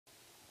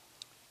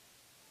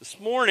This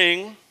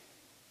morning,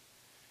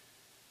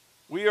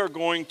 we are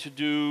going to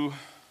do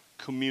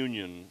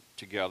communion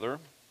together.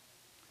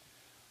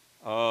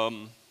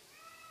 Amen.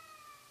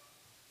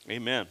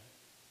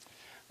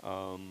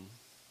 I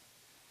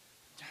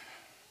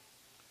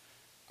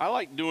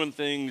like doing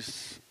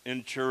things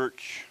in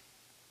church.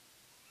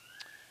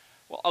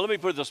 Well, let me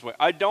put it this way.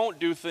 I don't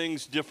do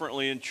things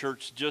differently in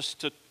church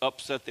just to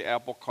upset the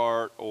apple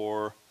cart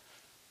or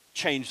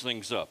change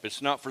things up.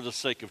 It's not for the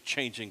sake of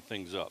changing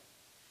things up.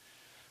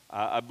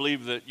 I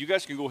believe that you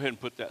guys can go ahead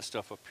and put that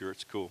stuff up here.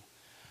 It's cool.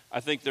 I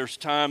think there's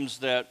times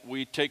that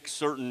we take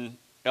certain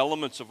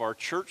elements of our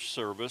church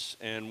service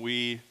and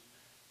we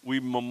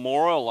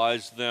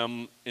memorialize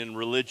them in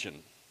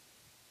religion.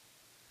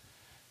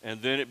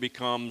 And then it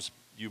becomes,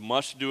 you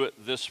must do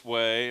it this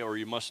way or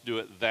you must do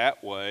it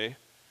that way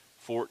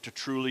for it to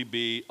truly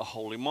be a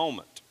holy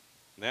moment.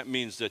 And that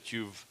means that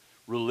you've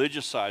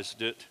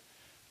religiousized it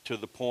to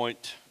the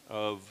point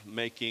of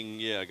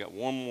making, I got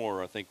one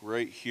more, I think,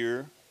 right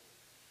here.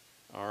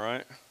 All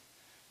right,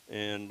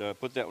 and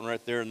put that one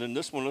right there, and then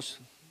this one, let's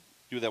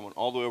do that one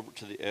all the way over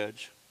to the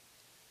edge.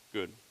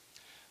 Good.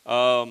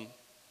 I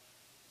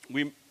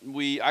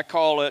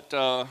call it,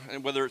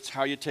 whether it's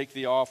how you take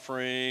the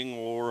offering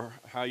or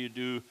how you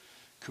do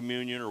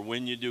communion or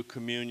when you do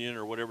communion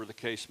or whatever the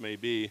case may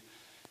be,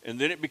 and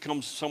then it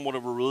becomes somewhat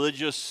of a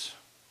religious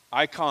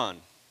icon.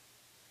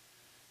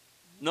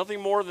 Nothing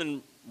more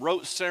than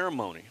rote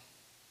ceremony.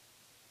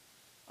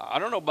 I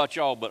don't know about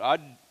y'all, but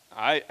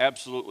I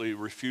absolutely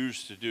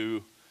refuse to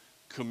do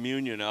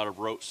communion out of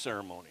rote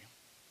ceremony.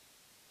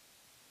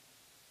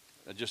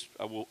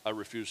 I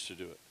refuse to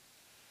do it.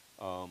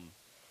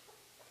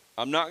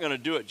 I'm not going to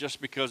do it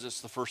just because it's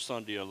the first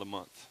Sunday of the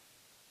month.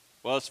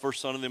 Well, it's the first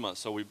Sunday of the month,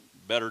 so we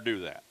better do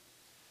that.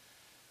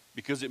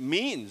 Because it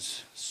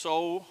means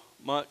so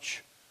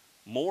much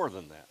more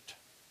than that.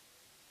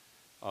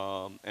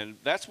 And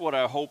that's what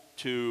I hope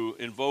to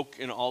invoke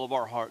in all of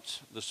our hearts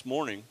this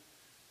morning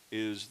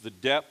is the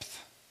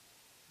depth,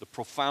 the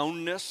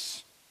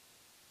profoundness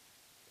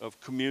of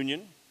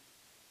communion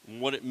and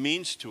what it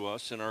means to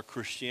us in our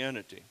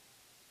Christianity.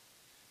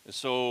 And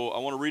so I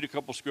want to read a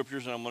couple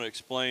scriptures and I'm going to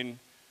explain,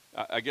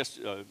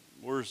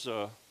 where's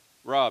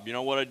Rob? You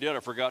know what I did? I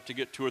forgot to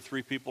get 2 or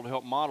 3 people to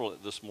help model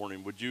it this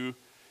morning. Would you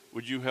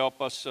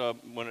help us,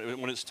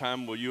 when it's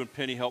time, will you and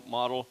Penny help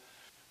model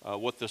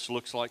what this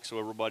looks like so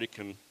everybody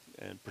can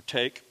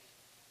partake?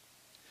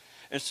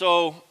 And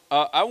so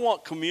I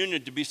want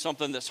communion to be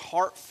something that's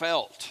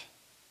heartfelt.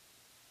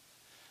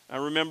 I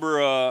remember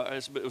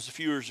it was a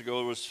few years ago.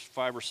 There was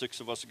 5 or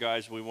 6 of us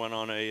guys. We went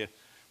on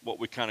what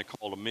we kind of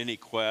called a mini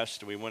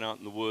quest. We went out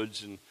in the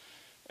woods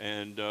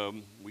and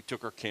we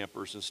took our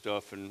campers and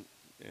stuff and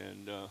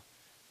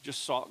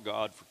just sought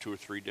God for 2 or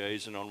 3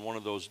 days. And on one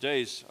of those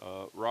days,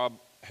 Rob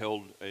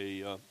held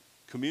a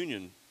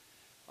communion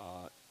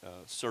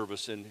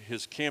service in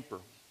his camper.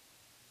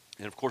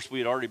 And of course, we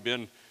had already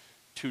been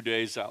 2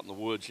 days out in the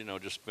woods,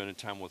 just spending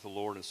time with the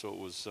Lord. And so it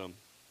was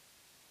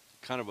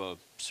kind of a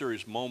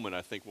serious moment,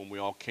 I think, when we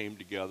all came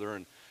together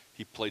and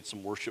he played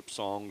some worship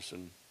songs.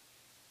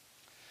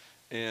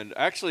 And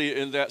actually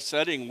in that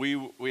setting,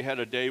 we had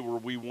a day where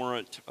we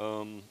weren't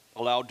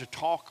allowed to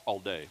talk all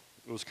day.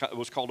 It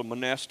was called a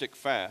monastic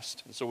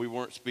fast. And so we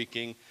weren't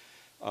speaking.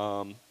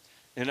 And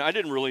I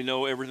didn't really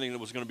know everything that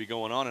was going to be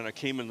going on. And I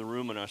came in the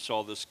room and I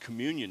saw this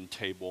communion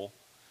table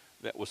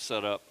that was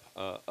set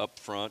up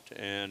front.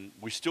 And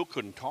we still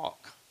couldn't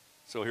talk.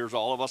 So here's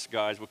all of us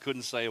guys. We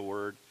couldn't say a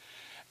word.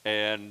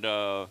 And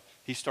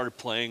he started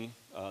playing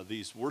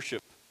these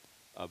worship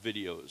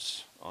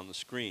videos on the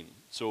screen.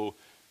 So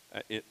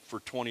for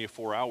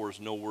 24 hours,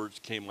 no words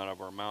came out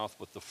of our mouth,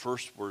 but the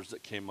first words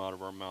that came out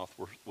of our mouth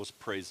was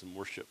praise and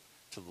worship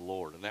to the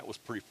Lord. And that was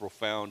pretty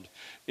profound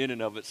in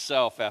and of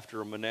itself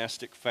after a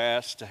monastic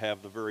fast to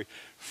have the very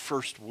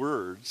first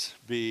words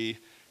be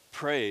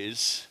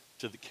praise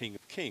to the King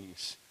of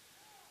Kings.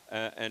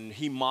 And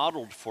he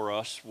modeled for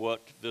us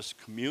what this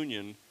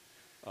communion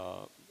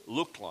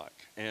looked like.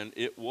 And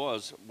it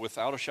was,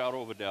 without a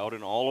shadow of a doubt,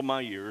 in all of my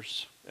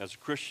years as a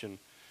Christian,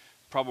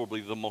 probably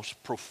the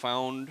most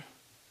profound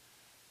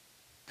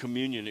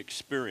communion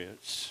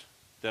experience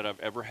that I've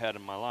ever had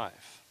in my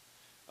life.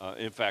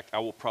 In fact, I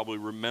will probably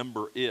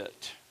remember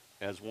it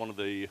as one of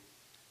the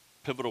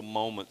pivotal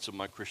moments of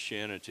my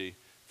Christianity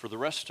for the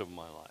rest of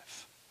my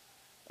life.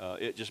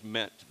 It just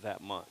meant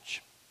that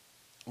much.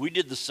 We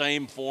did the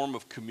same form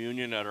of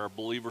communion at our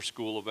Believer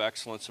School of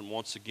Excellence, and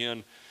once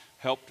again,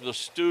 helped the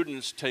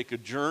students take a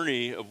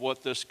journey of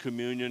what this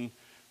communion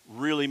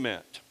really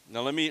meant.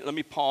 Now let me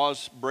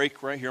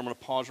break right here. I'm going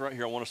to pause right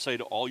here. I want to say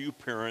to all you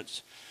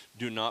parents,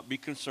 do not be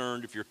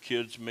concerned if your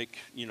kids make,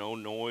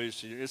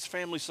 noise. It's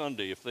Family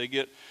Sunday. If they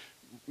get,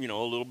 a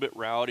little bit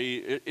rowdy,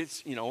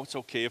 it's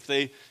okay.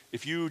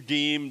 If you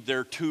deem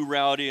they're too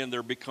rowdy and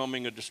they're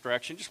becoming a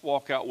distraction, just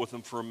walk out with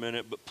them for a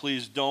minute. But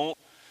please don't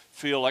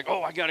feel like,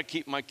 I got to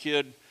keep my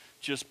kid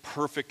just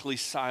perfectly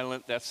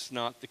silent. That's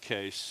not the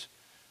case.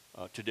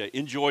 Today.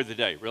 Enjoy the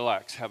day.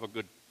 Relax. Have a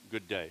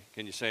good day.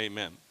 Can you say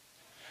amen?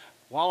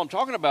 while I'm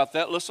talking about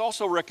that, let's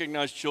also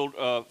recognize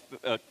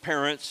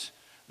parents.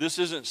 This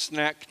isn't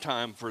snack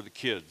time for the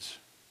kids.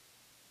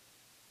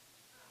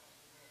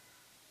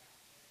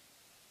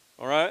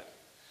 All right?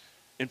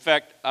 In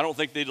fact, I don't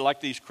think they'd like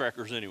these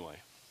crackers anyway.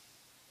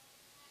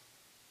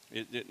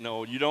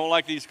 No, you don't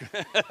like these.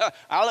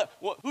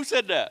 Who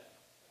said that?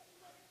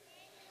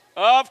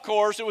 Of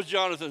course, it was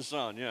Jonathan's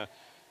son, yeah.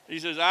 He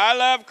says, I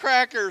love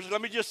crackers. Let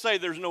me just say,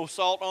 there's no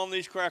salt on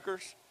these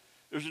crackers.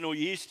 There's no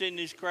yeast in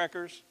these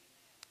crackers.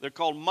 They're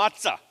called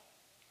matzah.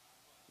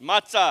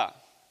 Matzah.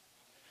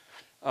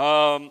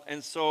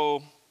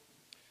 So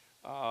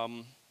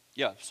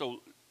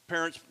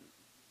parents,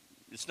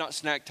 it's not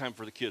snack time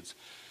for the kids.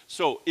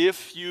 So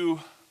if you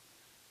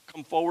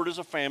come forward as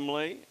a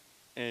family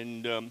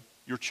and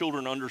your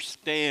children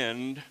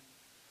understand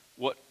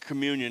what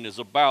communion is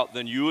about,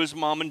 then you as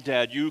mom and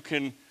dad, you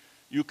can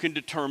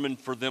determine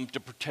for them to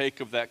partake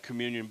of that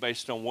communion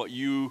based on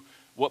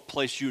what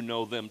place you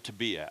know them to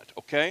be at,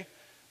 okay?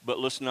 But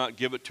let's not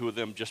give it to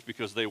them just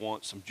because they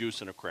want some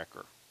juice and a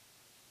cracker,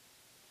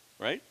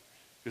 right?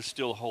 It's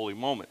still a holy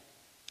moment.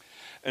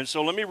 And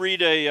so let me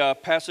read a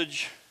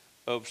passage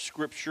of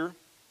Scripture,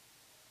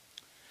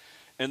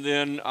 and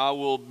then I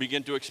will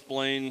begin to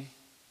explain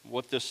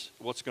what's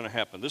going to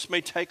happen. This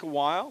may take a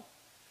while,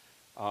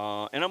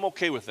 and I'm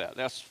okay with that.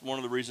 That's one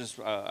of the reasons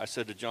I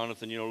said to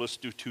Jonathan, let's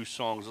do 2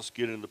 songs. Let's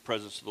get into the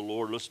presence of the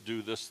Lord. Let's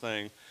do this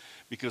thing,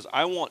 because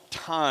I want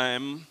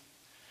time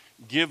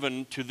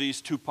given to these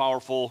 2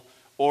 powerful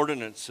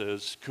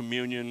ordinances,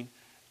 communion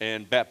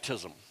and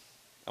baptism.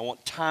 I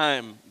want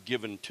time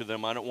given to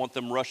them. I don't want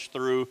them rushed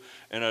through,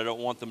 and I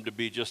don't want them to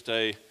be just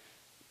a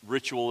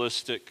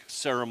ritualistic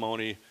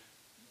ceremony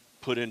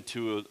put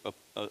into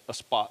a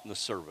spot in the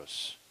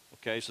service.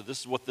 Okay, so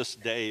this is what this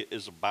day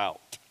is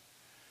about.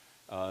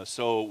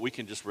 So we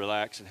can just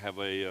relax and have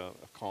a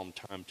calm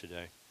time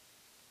today.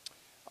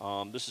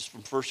 This is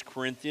from 1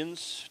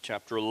 Corinthians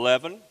chapter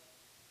 11,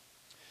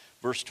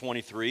 verse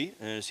 23.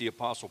 And it's the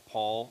Apostle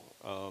Paul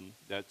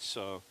that's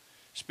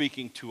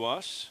speaking to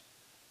us.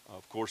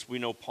 Of course, we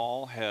know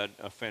Paul had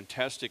a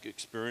fantastic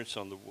experience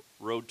on the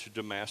road to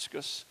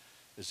Damascus.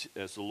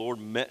 As the Lord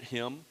met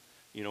him,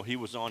 he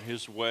was on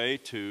his way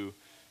to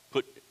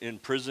put in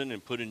prison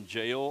and put in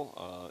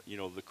jail,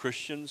 the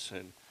Christians.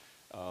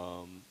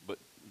 But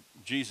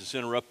Jesus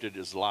interrupted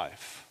his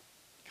life.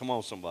 Come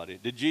on, somebody.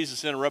 Did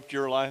Jesus interrupt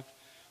your life?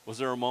 Was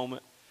there a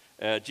moment?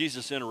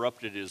 Jesus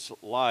interrupted his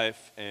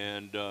life,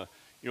 and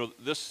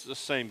this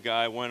same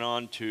guy went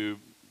on to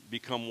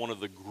become one of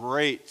the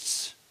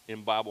greats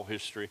in Bible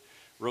history,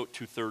 wrote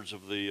 2/3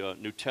 of the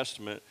New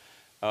Testament,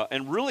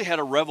 and really had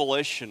a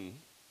revelation,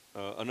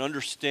 an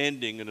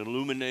understanding, an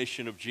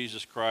illumination of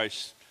Jesus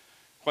Christ,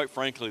 quite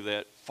frankly,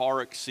 that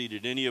far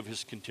exceeded any of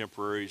his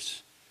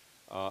contemporaries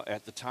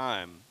at the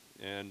time.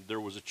 And there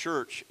was a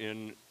church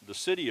in the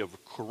city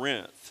of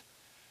Corinth.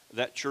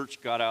 That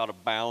church got out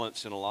of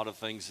balance in a lot of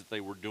things that they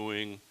were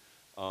doing,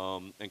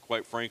 and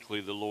quite frankly,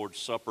 the Lord's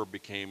Supper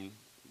became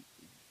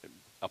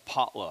a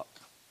potluck,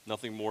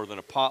 nothing more than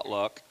a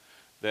potluck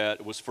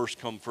that was first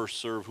come, first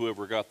serve.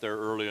 Whoever got there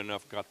early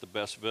enough got the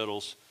best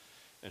victuals,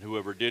 and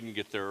whoever didn't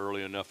get there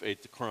early enough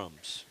ate the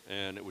crumbs.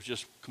 And it was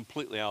just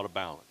completely out of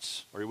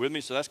balance. Are you with me?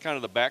 So that's kind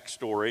of the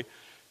backstory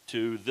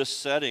to this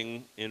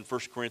setting in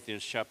 1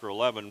 Corinthians chapter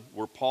 11,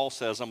 where Paul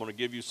says, I'm going to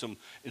give you some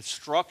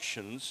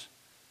instructions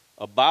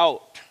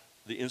about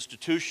the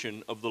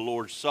institution of the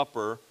Lord's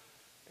Supper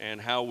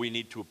and how we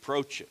need to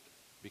approach it,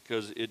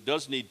 because it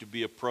does need to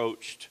be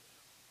approached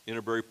in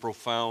a very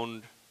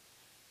profound,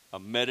 a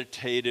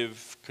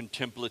meditative,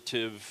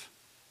 contemplative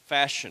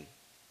fashion,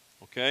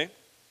 okay?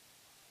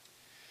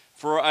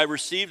 For I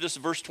received, this is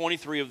verse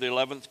 23 of the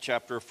 11th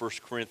chapter of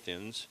 1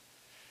 Corinthians,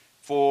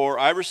 for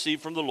I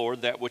received from the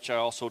Lord that which I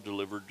also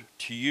delivered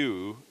to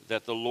you,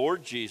 that the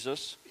Lord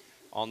Jesus,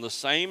 on the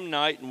same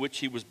night in which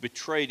he was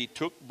betrayed, he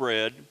took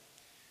bread,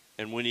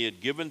 and when he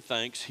had given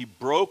thanks, he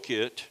broke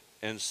it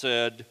and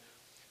said,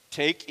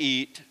 take,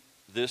 eat,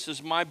 this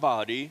is my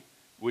body,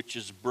 which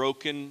is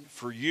broken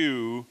for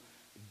you.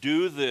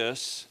 Do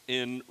this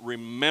in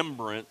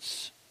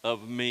remembrance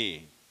of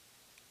me.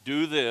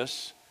 Do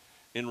this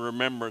in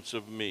remembrance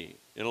of me.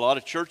 In a lot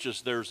of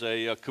churches, there's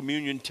a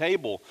communion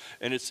table,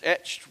 and it's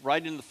etched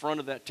right in the front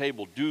of that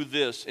table. Do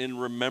this in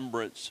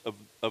remembrance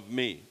of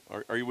me.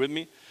 Are you with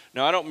me?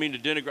 Now, I don't mean to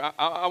denigrate.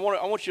 I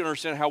want you to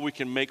understand how we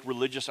can make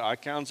religious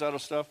icons out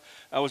of stuff.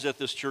 I was at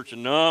this church a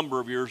number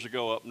of years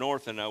ago up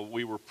north, and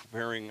we were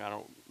preparing, I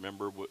don't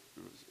remember,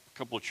 a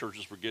couple of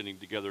churches were getting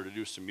together to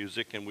do some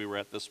music, and we were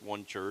at this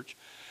one church.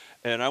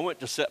 And I went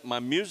to set my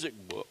music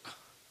book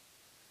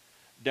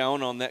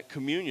down on that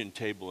communion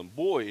table, and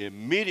boy,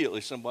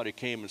 immediately somebody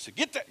came and said,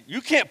 get that,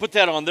 you can't put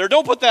that on there,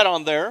 don't put that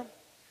on there.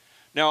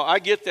 Now, I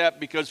get that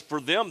because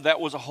for them, that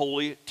was a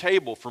holy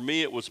table. For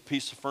me, it was a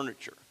piece of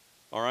furniture,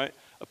 all right?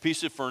 A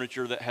piece of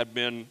furniture that had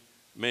been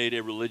made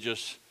a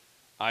religious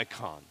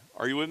icon.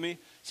 Are you with me?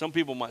 Some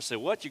people might say,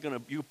 what,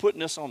 you're putting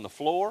this on the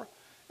floor?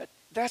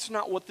 That's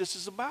not what this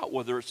is about,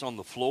 whether it's on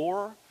the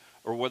floor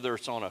or whether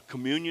it's on a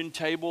communion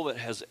table that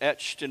has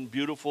etched in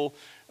beautiful,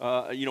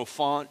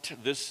 font,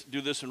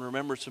 do this in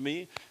remembrance of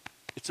me.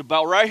 It's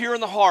about right here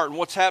in the heart and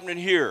what's happening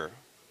here.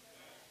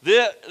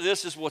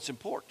 This is what's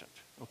important,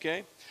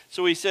 okay?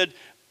 So he said,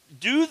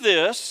 do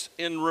this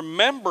in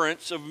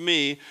remembrance of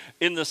me.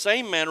 In the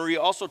same manner, he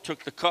also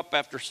took the cup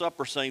after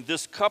supper, saying,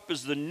 this cup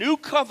is the new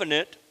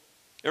covenant.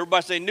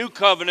 Everybody say new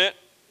covenant,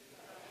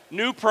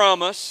 new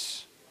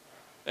promise.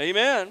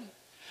 Amen.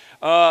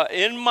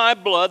 In my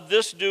blood,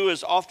 this do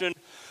as often,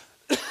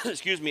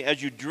 as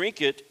you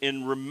drink it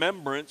in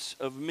remembrance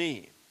of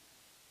me.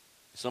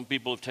 Some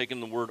people have taken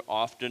the word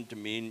often to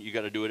mean you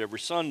got to do it every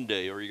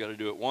Sunday or you got to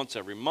do it once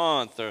every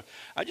month. Or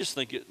I just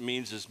think it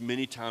means as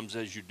many times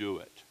as you do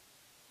it.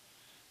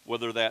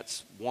 Whether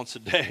that's once a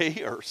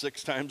day or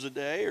 6 times a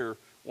day or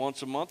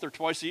once a month or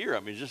twice a year.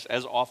 I mean, just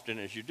as often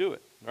as you do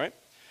it, right?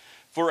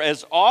 For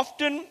as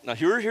often, now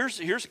here's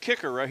a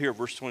kicker right here,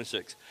 verse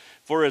 26.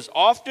 For as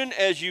often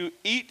as you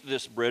eat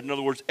this bread, in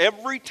other words,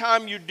 every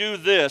time you do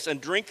this and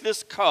drink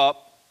this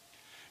cup,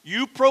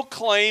 you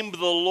proclaim the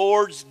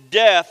Lord's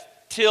death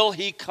till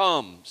he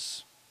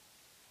comes.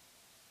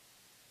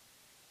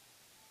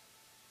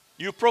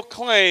 You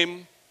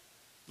proclaim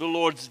the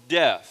Lord's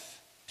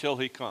death till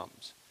he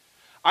comes.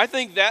 I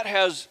think that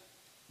has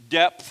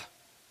depth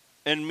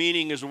and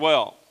meaning as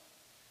well.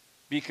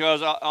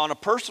 Because on a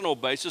personal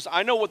basis,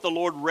 I know what the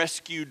Lord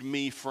rescued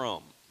me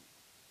from.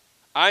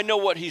 I know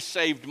what he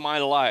saved my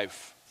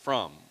life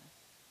from.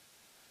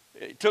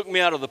 It took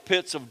me out of the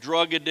pits of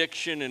drug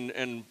addiction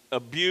and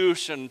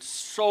abuse and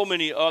so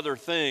many other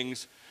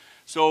things.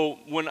 So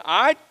when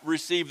I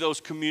receive those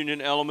communion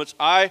elements,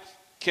 I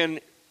can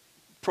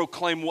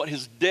proclaim what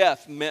his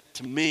death meant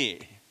to me.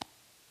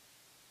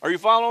 Are you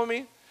following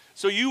me?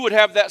 So you would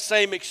have that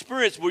same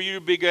experience where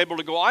you'd be able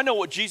to go, I know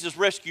what Jesus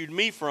rescued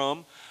me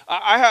from.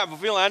 I have a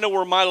feeling I know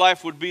where my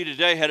life would be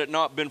today had it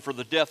not been for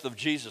the death of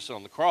Jesus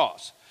on the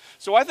cross.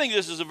 So I think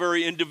this is a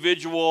very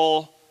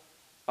individual,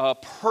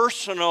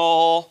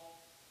 personal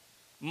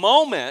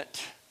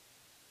moment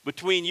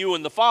between you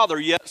and the Father,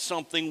 yet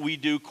something we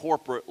do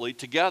corporately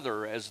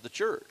together as the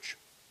church.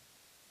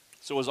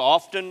 So as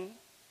often,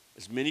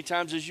 as many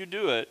times as you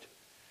do it,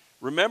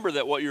 remember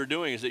that what you're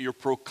doing is that you're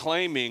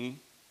proclaiming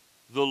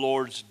the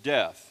Lord's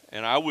death.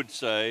 And I would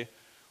say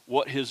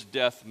what his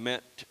death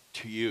meant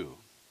to you.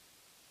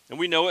 And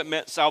we know it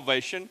meant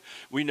salvation.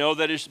 We know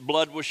that his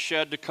blood was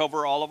shed to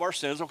cover all of our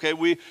sins. Okay,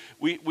 we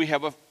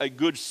have a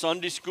good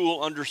Sunday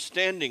school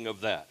understanding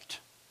of that.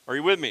 Are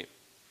you with me?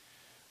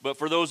 But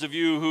for those of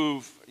you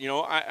who've,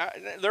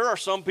 there are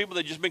some people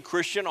that just been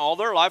Christian all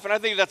their life, and I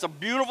think that's a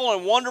beautiful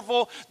and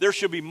wonderful. There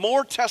should be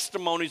more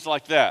testimonies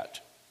like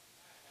that.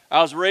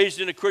 I was raised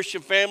in a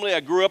Christian family. I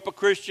grew up a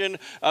Christian.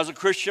 I was a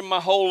Christian my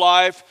whole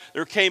life.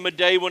 There came a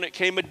day when it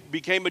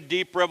became a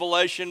deep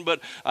revelation,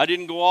 but I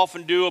didn't go off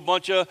and do a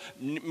bunch of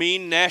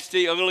mean,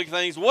 nasty, ugly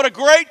things. What a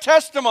great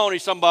testimony,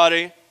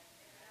 somebody.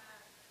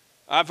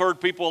 I've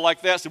heard people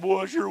like that say,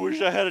 boy, I sure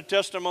wish I had a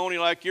testimony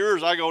like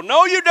yours. I go,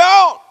 no, you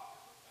don't.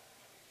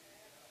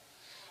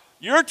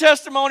 Your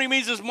testimony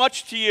means as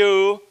much to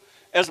you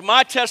as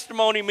my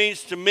testimony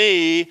means to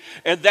me,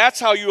 and that's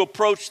how you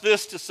approach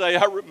this to say,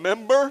 I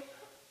remember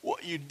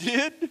what you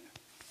did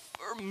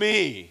for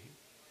me.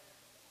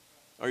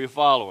 Are you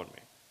following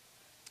me?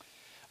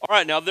 All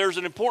right, now there's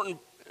an important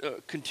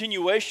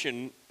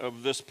continuation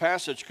of this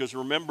passage because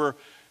remember,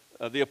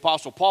 the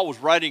Apostle Paul was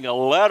writing a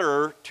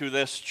letter to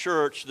this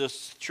church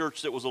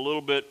that was a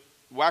little bit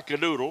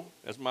wackadoodle,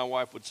 as my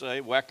wife would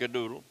say,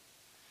 wackadoodle,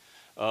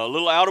 a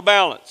little out of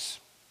balance.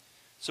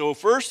 So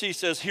first he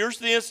says, here's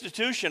the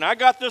institution. I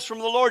got this from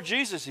the Lord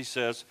Jesus, he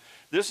says.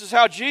 This is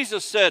how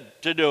Jesus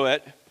said to do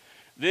it.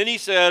 Then he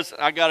says,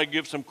 I got to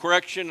give some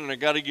correction and I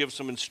got to give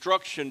some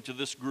instruction to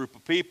this group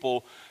of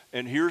people.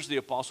 And here's the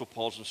Apostle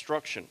Paul's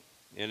instruction.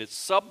 And it's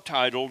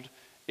subtitled,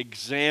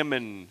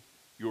 Examine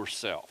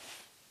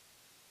Yourself.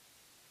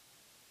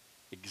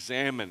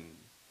 Examine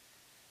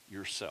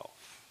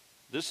yourself.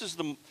 This is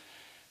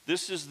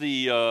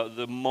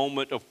the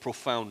moment of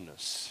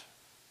profoundness.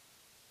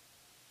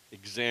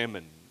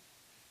 Examine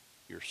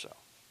yourself.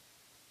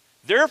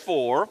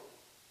 Therefore,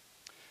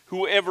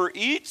 whoever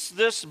eats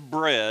this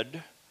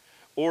bread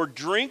or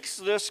drinks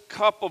this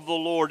cup of the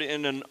Lord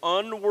in an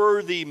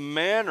unworthy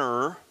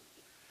manner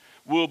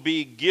will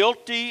be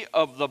guilty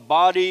of the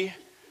body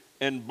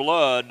and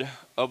blood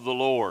of the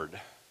Lord.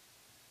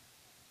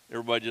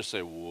 Everybody just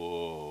say,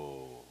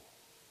 whoa.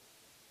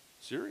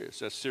 Serious.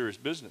 That's serious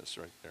business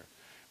right there.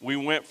 We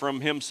went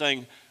from him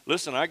saying,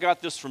 listen, I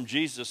got this from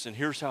Jesus, and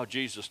here's how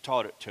Jesus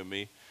taught it to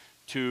me,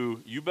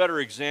 to you better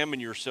examine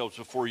yourselves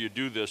before you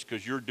do this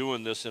because you're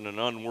doing this in an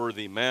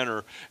unworthy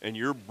manner and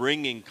you're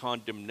bringing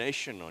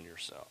condemnation on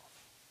yourself.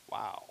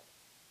 Wow.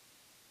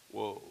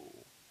 Whoa.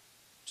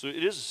 So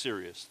it is a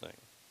serious thing.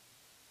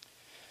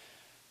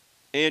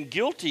 And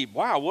guilty,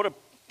 wow, what a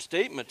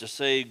statement to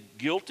say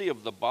guilty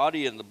of the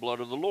body and the blood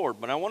of the Lord.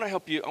 But I want to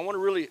help you, I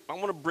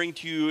want to bring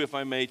to you, if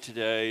I may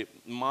today,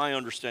 my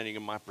understanding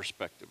and my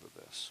perspective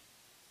of this.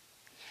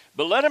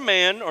 But let a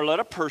man or let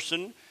a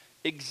person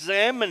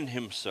examine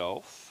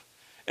himself,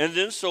 And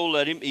then so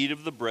let him eat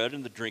of the bread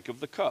and the drink of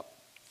the cup.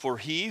 For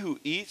he who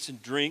eats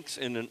and drinks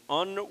in an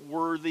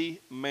unworthy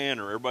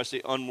manner, everybody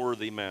say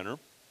unworthy manner,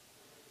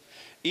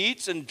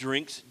 eats and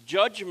drinks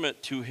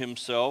judgment to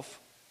himself.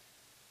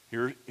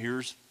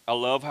 I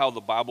love how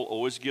the Bible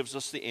always gives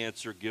us the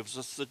answer, gives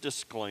us the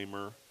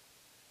disclaimer.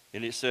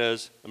 And it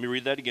says, let me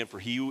read that again. For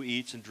he who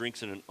eats and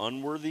drinks in an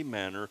unworthy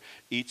manner,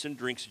 eats and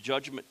drinks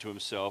judgment to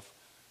himself,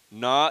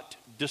 not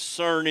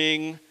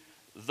discerning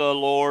the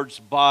Lord's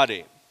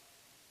body.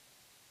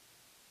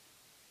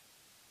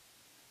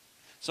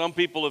 Some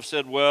people have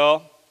said,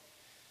 well,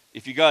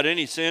 if you got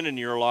any sin in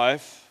your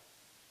life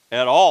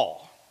at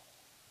all,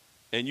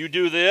 and you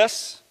do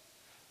this,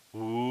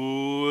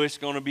 ooh, it's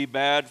going to be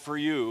bad for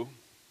you.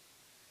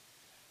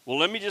 Well,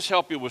 let me just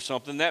help you with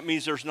something. That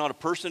means there's not a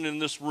person in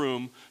this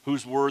room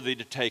who's worthy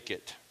to take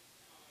it.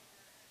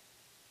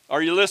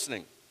 Are you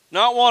listening?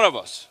 Not one of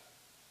us.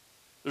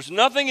 There's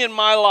nothing in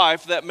my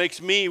life that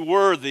makes me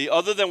worthy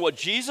other than what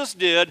Jesus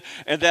did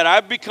and that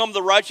I've become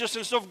the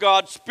righteousness of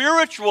God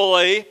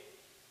spiritually.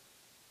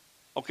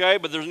 Okay,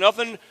 but there's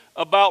nothing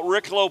about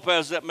Rick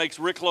Lopez that makes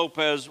Rick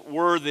Lopez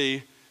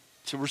worthy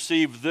to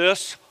receive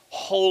these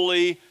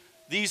holy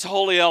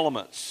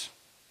elements.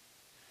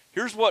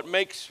 Here's what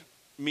makes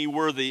me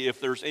worthy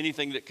if there's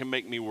anything that can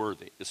make me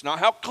worthy. It's not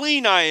how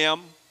clean I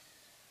am.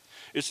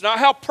 It's not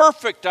how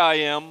perfect I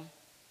am.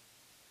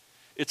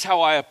 It's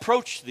how I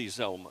approach these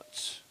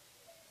elements.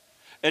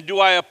 And do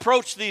I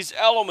approach these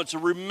elements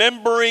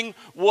remembering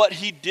what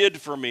he did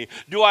for me?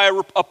 Do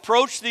I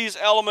approach these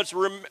elements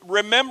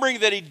remembering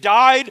that he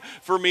died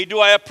for me? Do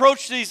I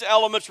approach these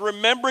elements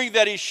remembering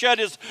that he shed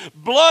his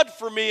blood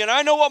for me? And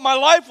I know what my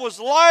life was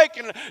like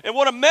and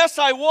what a mess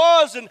I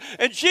was.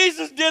 And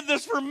Jesus did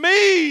this for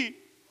me.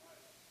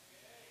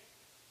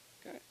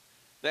 Okay.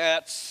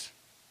 That's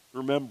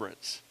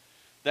remembrance.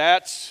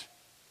 That's,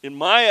 in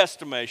my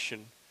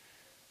estimation,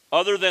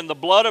 other than the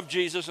blood of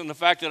Jesus and the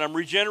fact that I'm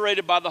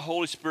regenerated by the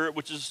Holy Spirit,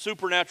 which is a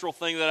supernatural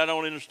thing that I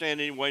don't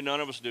understand anyway, none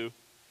of us do.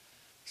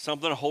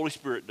 Something the Holy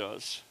Spirit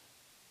does.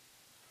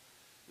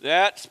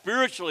 That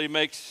spiritually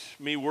makes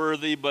me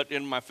worthy, but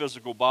in my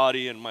physical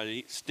body and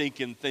my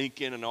stinking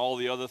thinking and all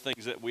the other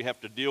things that we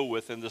have to deal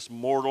with in this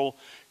mortal,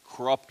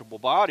 corruptible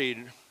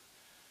body,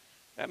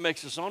 that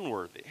makes us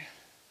unworthy.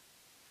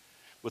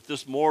 With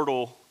this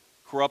mortal,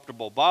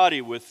 corruptible body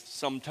with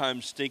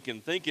sometimes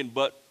stinking thinking,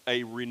 but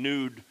a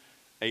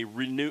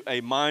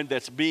mind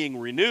that's being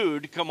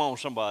renewed, come on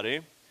somebody,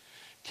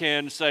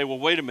 can say, well,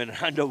 wait a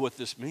minute, I know what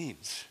this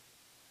means.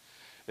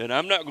 And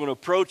I'm not going to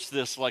approach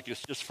this like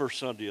it's just first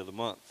Sunday of the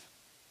month.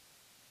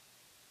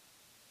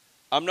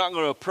 I'm not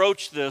going to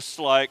approach this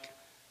like,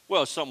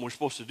 well, it's something we're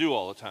supposed to do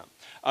all the time.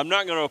 I'm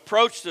not going to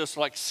approach this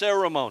like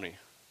ceremony,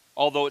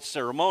 although it's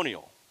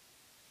ceremonial.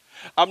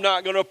 I'm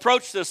not going to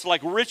approach this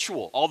like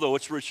ritual, although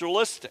it's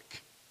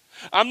ritualistic.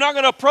 I'm not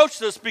going to approach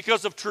this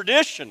because of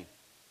tradition,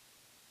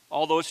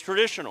 although it's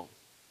traditional.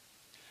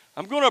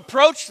 I'm going to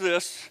approach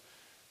this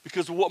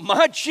because of what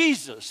my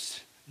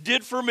Jesus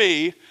did for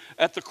me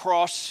at the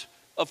cross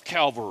of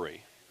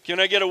Calvary. Can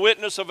I get a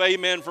witness of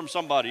amen from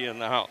somebody in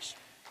the house?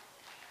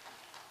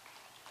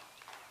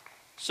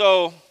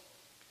 So,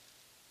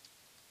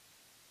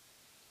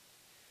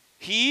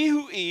 he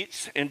who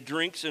eats and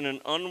drinks in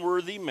an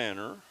unworthy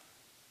manner,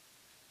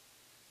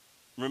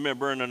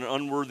 remember, in an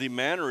unworthy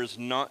manner is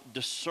not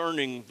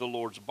discerning the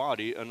Lord's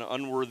body. An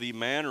unworthy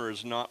manner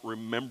is not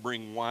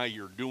remembering why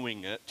you're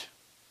doing it.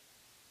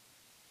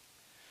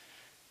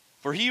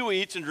 For he who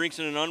eats and drinks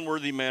in an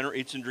unworthy manner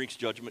eats and drinks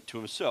judgment to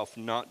himself,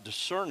 not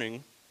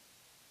discerning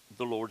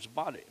the Lord's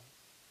body.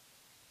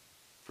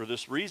 For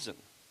this reason,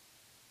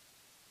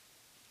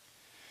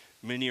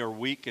 many are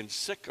weak and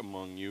sick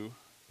among you,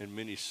 and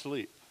many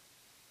sleep.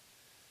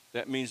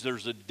 That means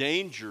there's a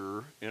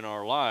danger in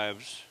our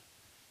lives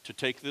to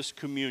take this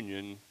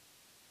communion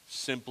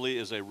simply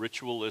as a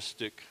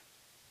ritualistic,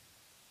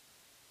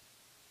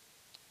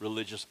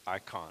 religious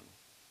icon.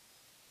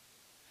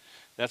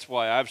 That's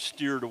why I've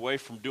steered away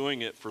from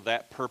doing it for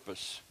that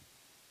purpose.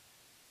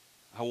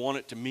 I want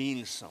it to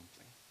mean something.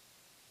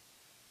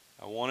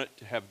 I want it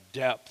to have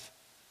depth.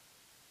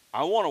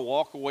 I want to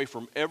walk away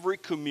from every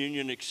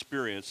communion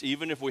experience,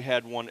 even if we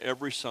had one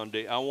every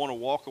Sunday. I want to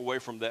walk away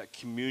from that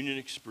communion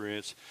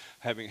experience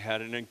having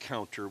had an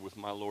encounter with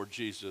my Lord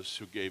Jesus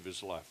who gave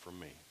his life for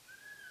me.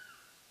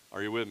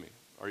 Are you with me?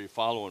 Are you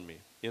following me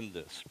in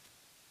this?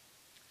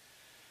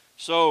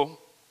 So,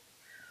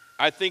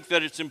 I think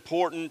that it's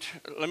important,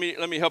 let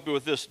me help you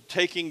with this,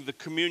 taking the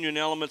communion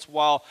elements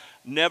while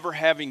never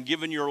having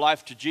given your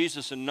life to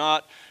Jesus and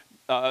not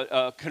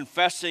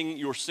confessing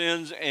your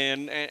sins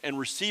and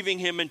receiving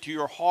him into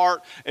your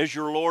heart as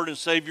your Lord and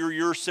Savior,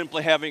 you're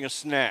simply having a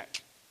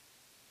snack.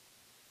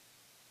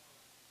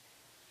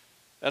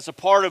 That's a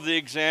part of the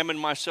examine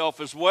myself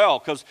as well,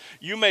 because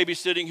you may be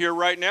sitting here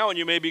right now and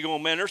you may be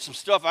going, man, there's some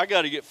stuff I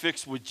got to get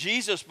fixed with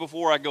Jesus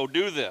before I go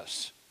do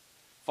this.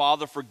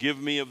 Father,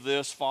 forgive me of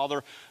this.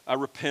 Father, I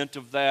repent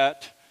of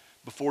that.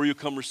 Before you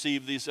come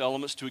receive these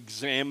elements, to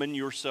examine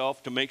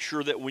yourself, to make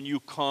sure that when you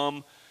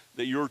come,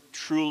 that you're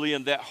truly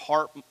in that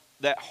heart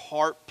that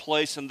heart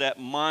place and that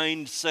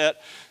mindset.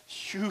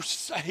 You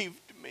saved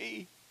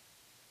me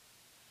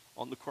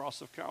on the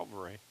cross of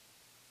Calvary.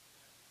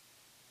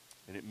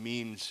 And it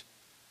means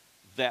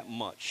that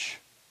much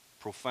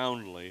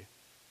profoundly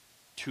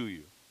to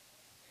you.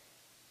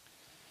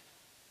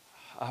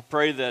 I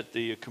pray that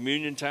the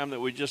communion time that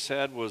we just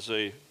had was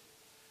a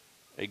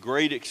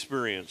great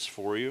experience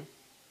for you.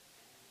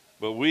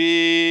 But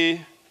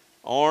we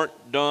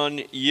aren't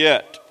done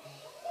yet.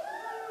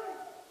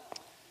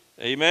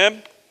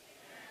 Amen?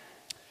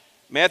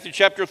 Matthew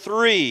chapter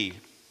 3.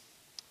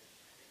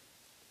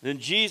 Then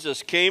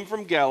Jesus came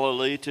from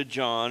Galilee to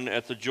John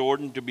at the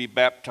Jordan to be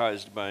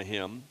baptized by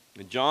him.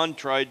 And John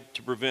tried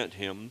to prevent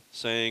him,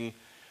 saying,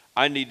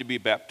 I need to be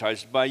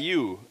baptized by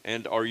you,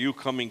 and are you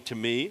coming to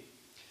me?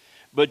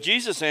 But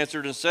Jesus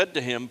answered and said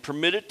to him,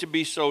 Permit it to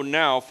be so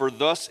now, for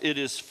thus it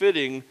is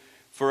fitting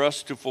for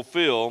us to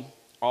fulfill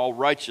all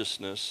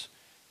righteousness.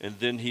 And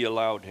then he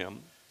allowed him.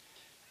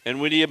 And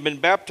when he had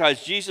been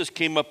baptized, Jesus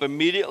came up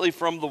immediately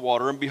from the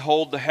water, and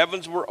behold, the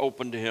heavens were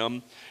opened to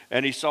him,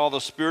 and he saw the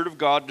Spirit of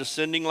God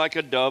descending like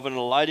a dove and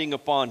alighting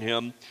upon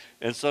him.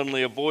 And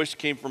suddenly a voice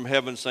came from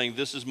heaven saying,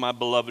 This is my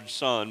beloved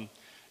Son,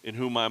 in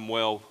whom I'm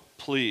well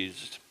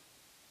pleased.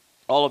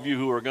 All of you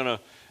who are going to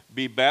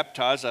be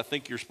baptized, I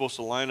think you're supposed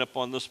to line up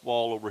on this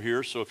wall over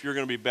here. So if you're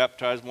going to be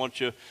baptized, why don't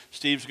you,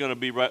 Steve's going to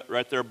be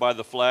right there by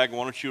the flag.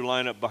 Why don't you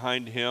line up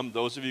behind him?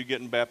 Those of you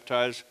getting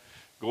baptized,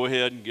 go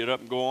ahead and get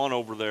up and go on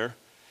over there.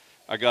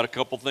 I got a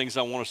couple things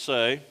I want to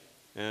say,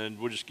 and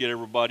we'll just get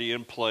everybody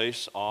in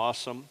place.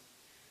 Awesome.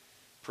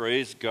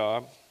 Praise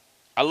God.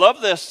 I love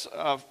this,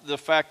 the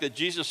fact that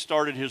Jesus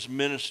started his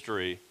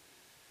ministry.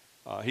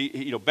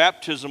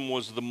 Baptism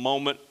was the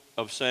moment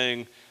of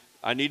saying,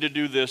 I need to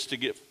do this to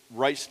get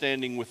right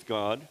standing with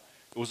God.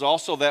 It was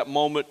also that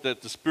moment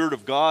that the Spirit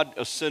of God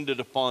ascended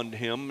upon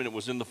him, and it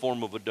was in the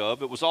form of a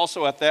dove. It was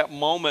also at that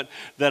moment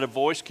that a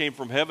voice came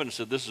from heaven and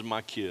said, This is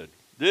my kid.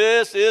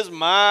 This is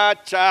my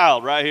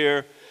child right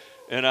here.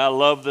 And I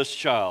love this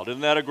child.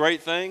 Isn't that a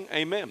great thing?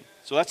 Amen.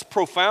 So that's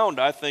profound,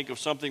 I think, of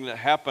something that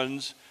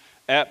happens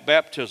at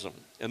baptism.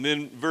 And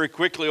then very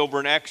quickly over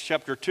in Acts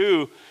chapter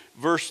 2,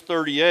 verse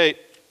 38,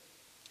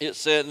 it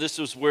said, this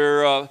is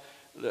where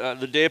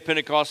the day of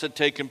Pentecost had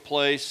taken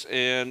place,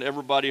 and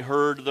everybody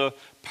heard the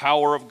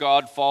power of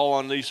God fall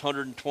on these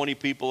 120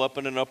 people up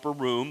in an upper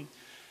room.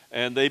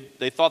 And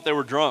they thought they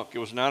were drunk. It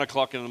was 9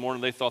 o'clock in the morning.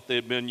 They thought they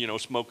had been,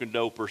 smoking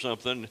dope or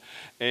something.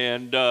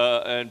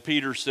 And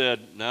Peter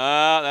said,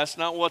 Nah, that's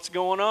not what's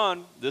going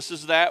on. This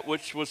is that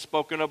which was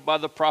spoken of by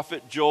the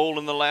prophet Joel.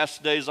 In the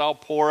last days I'll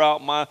pour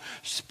out my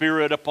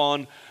Spirit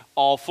upon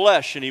all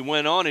flesh. And he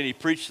went on and he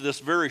preached this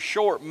very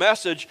short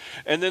message.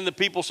 And then the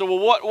people said, Well,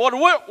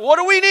 what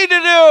do we need to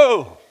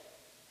do?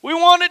 We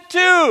want it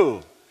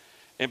too.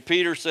 And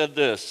Peter said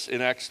this in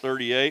Acts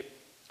 38,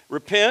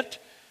 Repent,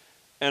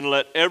 and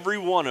let every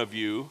one of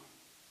you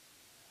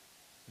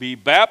be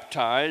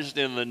baptized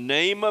in the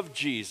name of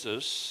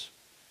Jesus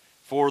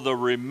for the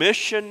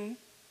remission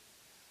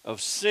of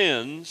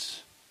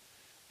sins,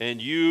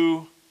 and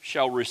you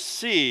shall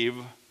receive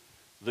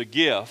the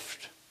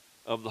gift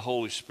of the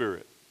Holy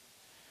Spirit.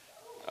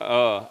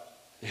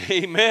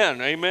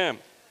 Amen, amen.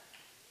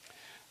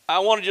 I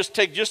want to just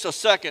take just a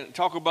second and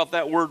talk about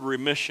that word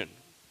remission.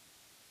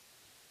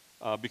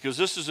 Because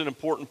this is an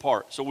important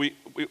part. So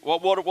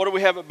what do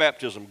we have at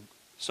baptism?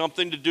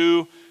 Something to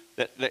do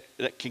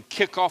that can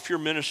kick off your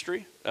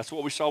ministry. That's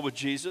what we saw with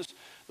Jesus.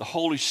 The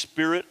Holy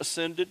Spirit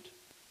ascended.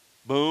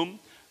 Boom.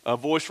 A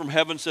voice from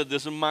heaven said,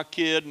 This is my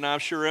kid, and I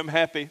sure am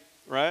happy.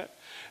 Right?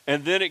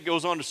 And then it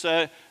goes on to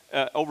say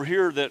over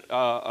here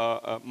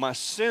that my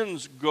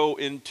sins go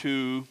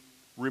into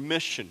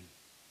remission.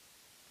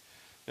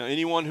 Now,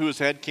 anyone who has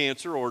had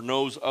cancer or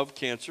knows of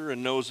cancer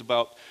and knows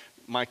about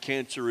my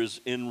cancer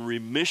is in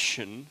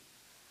remission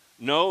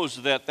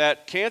knows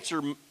that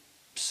cancer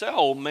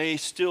cell may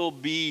still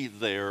be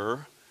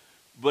there,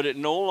 but it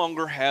no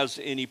longer has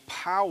any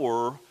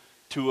power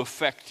to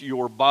affect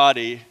your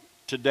body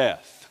to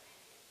death.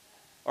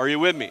 Are you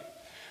with me?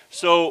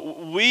 So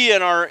we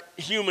in our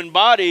human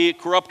body,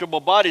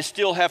 corruptible body,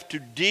 still have to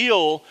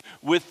deal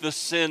with the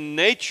sin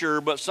nature,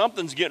 but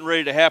something's getting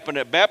ready to happen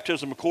at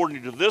baptism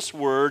according to this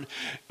word.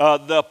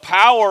 The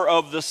power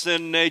of the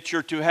sin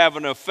nature to have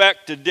an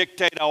effect to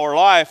dictate our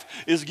life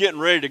is getting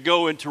ready to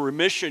go into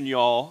remission,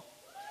 y'all.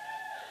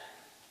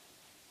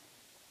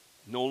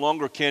 No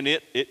longer can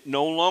it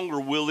no longer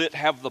will it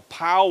have the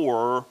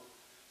power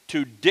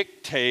to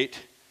dictate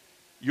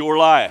your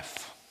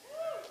life.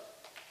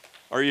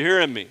 Are you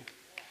hearing me?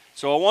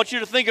 So I want you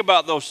to think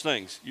about those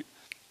things.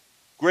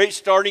 Great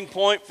starting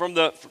point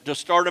to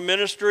start a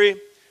ministry.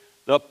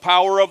 The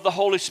power of the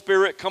Holy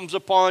Spirit comes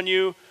upon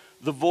you.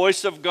 The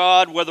voice of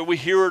God, whether we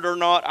hear it or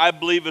not, I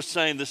believe is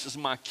saying, This is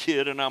my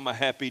kid and I'm a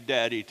happy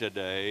daddy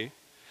today.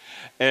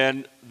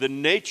 And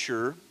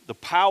the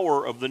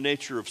power of the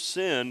nature of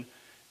sin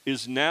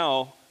is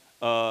now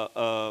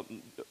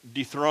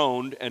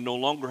dethroned and no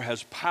longer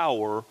has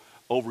power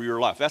over your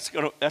life. That's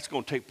going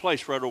to take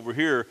place right over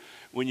here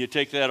when you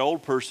take that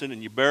old person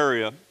and you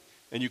bury him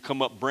and you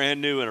come up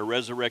brand new in a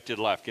resurrected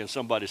life. Can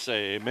somebody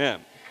say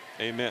amen?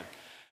 Amen.